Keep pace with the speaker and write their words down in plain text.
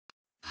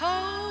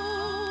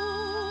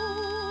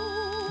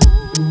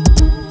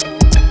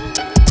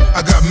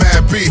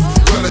beef.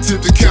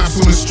 Relative to cops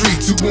on the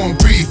streets who want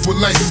beef with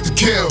license to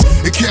kill.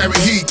 They carry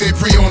heat, they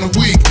prey on the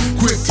weak.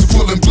 Quick to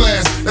pull and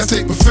blast, that's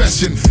their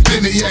profession.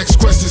 Then they ask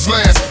questions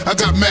last. I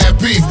got mad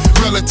beef.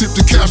 Relative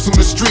to cops on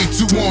the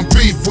streets who want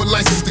beef with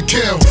license to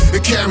kill.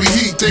 They carry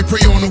heat, they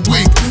prey on the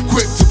weak.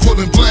 Quick to pull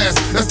and blast,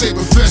 that's their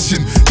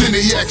profession. Then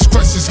they ask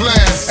questions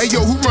last. Hey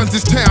yo, who runs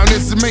this town?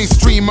 It's the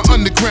mainstream or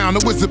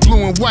underground, or is it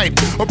blue and white?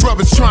 Or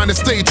brothers trying to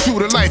stay true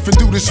to life and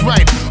do this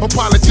right? Or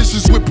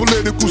politicians with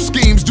political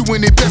schemes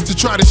doing their best to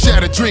try to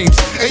shatter dreams?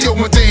 Hey yo,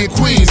 one day in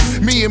Queens,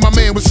 me and my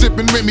man was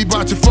sipping Remy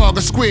by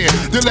Trafalgar Square.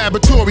 The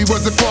laboratory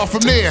wasn't far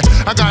from there.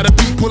 I got a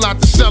beat, pull out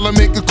the cellar,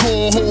 make a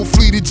call. Whole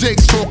fleet of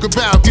Jakes talk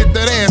about, get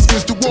that ass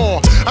against the wall.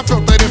 I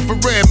felt that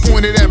infrared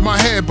pointed at my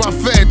head by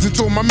feds and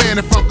told my man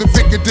if I'm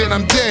convicted then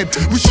I'm dead.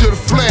 We should've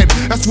fled,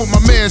 that's what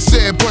my man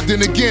said. But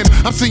then again,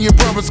 I'm seeing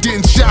brothers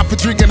getting shot for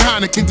drinking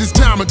Heineken this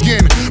time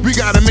again. We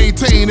gotta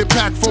maintain it,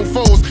 pack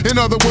foes. In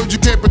other words, you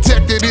can't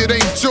protect it, it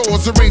ain't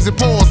yours. Arrange and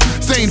pause,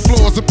 stained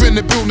floors up in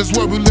the buildings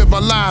where we live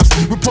our lives.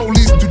 With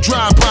police do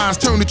drive-bys,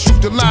 turn the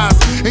truth to lies.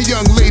 And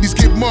young ladies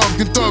get mugged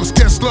and thugs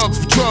get slugs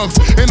for drugs.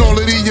 And all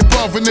of the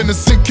above, an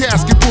innocent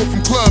casket pulled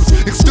from clubs.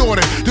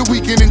 Extorted, the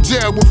weekend in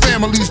jail with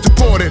families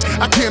deported.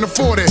 I can't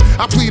afford it,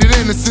 I pleaded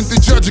innocent, the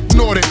judge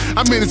ignored it.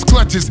 I'm in his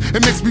clutches,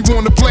 it makes me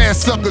wanna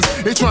blast suckers.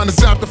 They trying to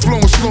stop the flow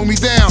and slow me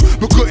down,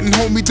 but couldn't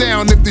hold me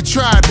down if they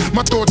tried.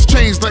 My thoughts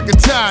changed like a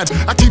tide,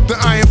 I keep the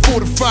iron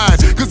fortified,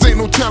 cause ain't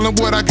no telling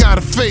what I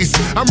gotta face.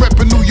 I'm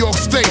reppin' New York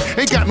State,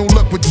 ain't got no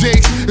luck with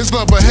Jakes. It's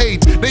love or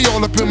hate, they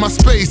all up in my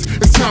space.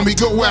 It's time we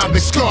go out, they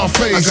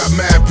Scarface. I got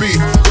mad beef,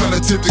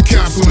 relative to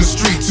cops on the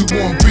streets who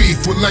want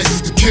beef with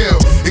license to kill.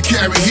 They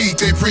carry heat,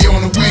 they prey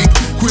on the weak.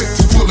 Quick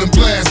to pull and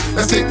blast,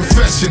 that's their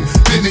profession.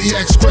 Then they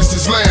ask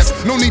questions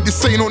last. No need to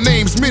say no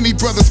names, many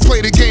brothers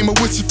play the game of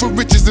wishing for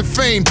riches and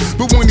fame.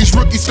 But when these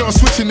rookies start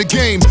switching the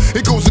game,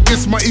 it goes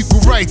against my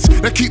equal rights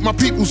that keep my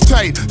peoples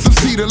tight. Some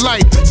see the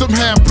light, some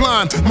half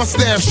blind, my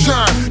staff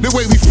shine. The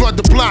way we flood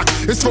the block,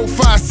 it's 4,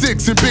 5,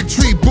 6 and big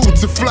tree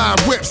boots and fly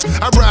whips.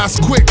 I rise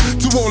quick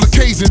to all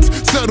occasions,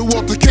 settle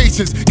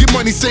altercations. Get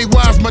money, stay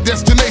wise, my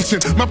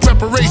destination, my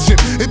preparation.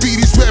 It be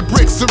these red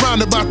bricks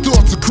surrounded by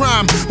thoughts of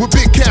crime. When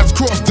big cats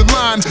cross the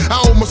line, I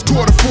almost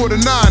caught a 4 to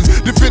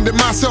 9. Defended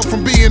myself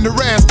from being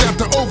harassed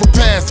after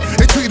overpass.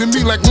 They treated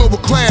me like lower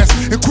class,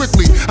 and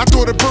quickly I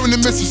thought of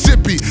burning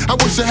Mississippi. I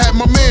wish I had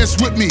my mans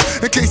with me,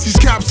 in case these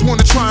cops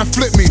wanna try and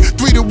flip me.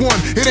 3 to 1,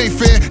 it ain't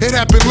fair, it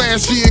happened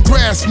last year in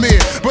Grassmere.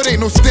 But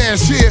ain't no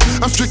stash here,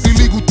 I'm strictly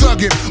legal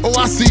thugging. Oh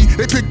I see,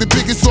 they picked the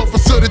biggest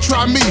officer to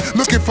try me.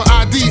 Looking for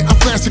ID, I'm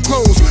flashing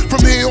clothes.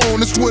 From here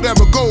on, it's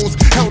whatever goes.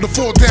 Held the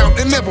fall down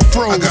and never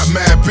froze. I got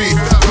mad beef,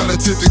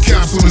 relative to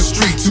cops on the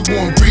streets who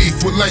want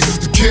beef with license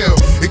to kill.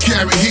 They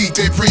carry heat,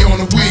 they prey on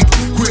the weak.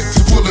 Quick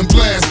to pull and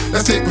blast,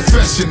 that's their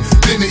profession.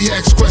 Then they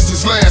ask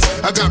questions last.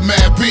 I got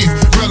mad beef,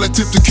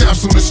 relative to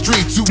cops on the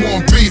streets who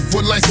want beef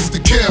with license to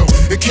kill.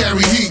 They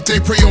carry heat, they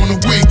prey on the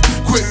weak.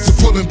 Quick to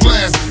pull and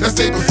blast, that's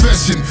their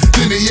profession.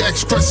 Then they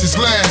ask questions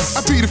last.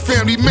 I be the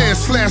family man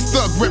slash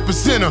thug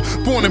representer.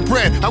 Born and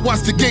bred, I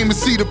watch the game and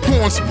see the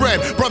porn spread.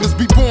 Brothers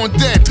be born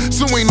dead,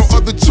 so ain't no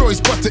other choice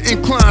but to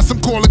incline.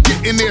 Some call it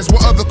getting theirs,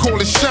 while other call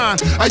it shine.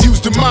 I use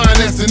the mind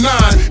as the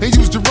 9, and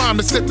use the rhyme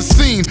to set the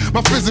scene.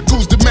 My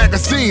physical's the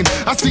magazine.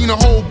 I seen a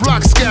whole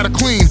block scatter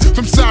clean,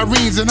 from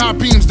sirens and high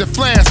beams that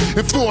flash,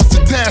 and forced to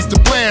task the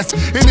blast.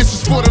 And this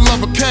is for the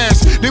love of cash.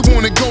 They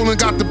wanted gold and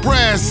got the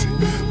brass.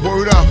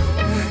 Word up,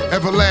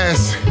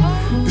 everlast.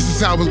 This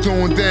is how it's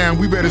going down.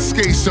 We better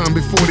skate some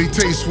before they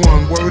taste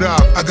one. Word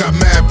up. I got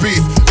mad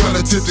beef,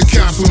 relative to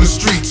cops on the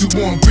streets who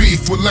want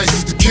beef with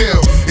license to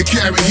kill. They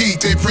carry heat,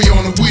 they prey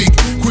on the weak.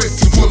 Quick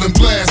to pull and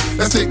blast,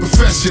 that's their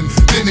profession.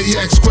 Then they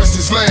ask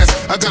questions last.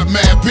 I got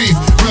mad beef,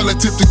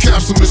 relative to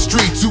cops on the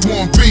streets who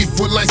want beef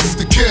with license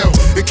to kill.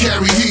 They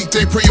carry heat,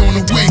 they prey on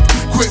the weak.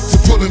 Quick to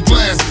pull and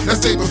blast,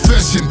 that's their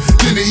profession.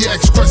 Then they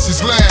ask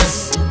questions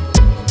last.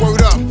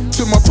 Word up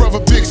to my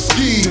brother Big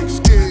Ski,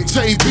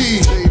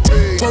 JB.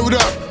 Word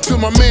up to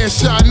my man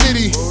Shy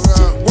Nitty.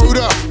 Word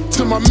up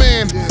to my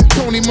man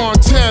Tony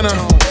Montana.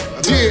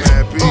 Yeah,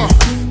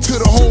 to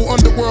the whole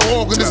underworld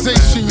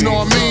organization, you know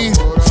what I mean?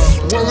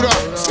 Word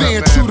up,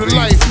 staying true to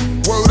life.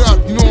 Word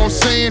up, you know what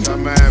I'm saying?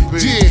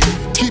 Yeah,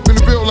 keeping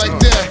the real like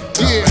that.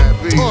 Yeah,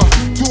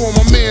 to all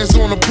my mans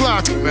on the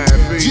block.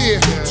 Yeah,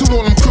 to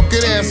all them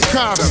crooked ass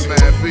cops.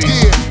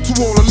 Yeah, to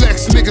all the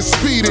Lex niggas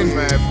speeding.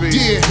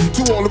 Yeah,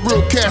 to all the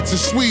real cats in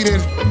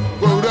Sweden.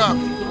 Word up.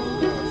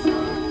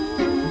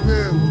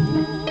 Yeah.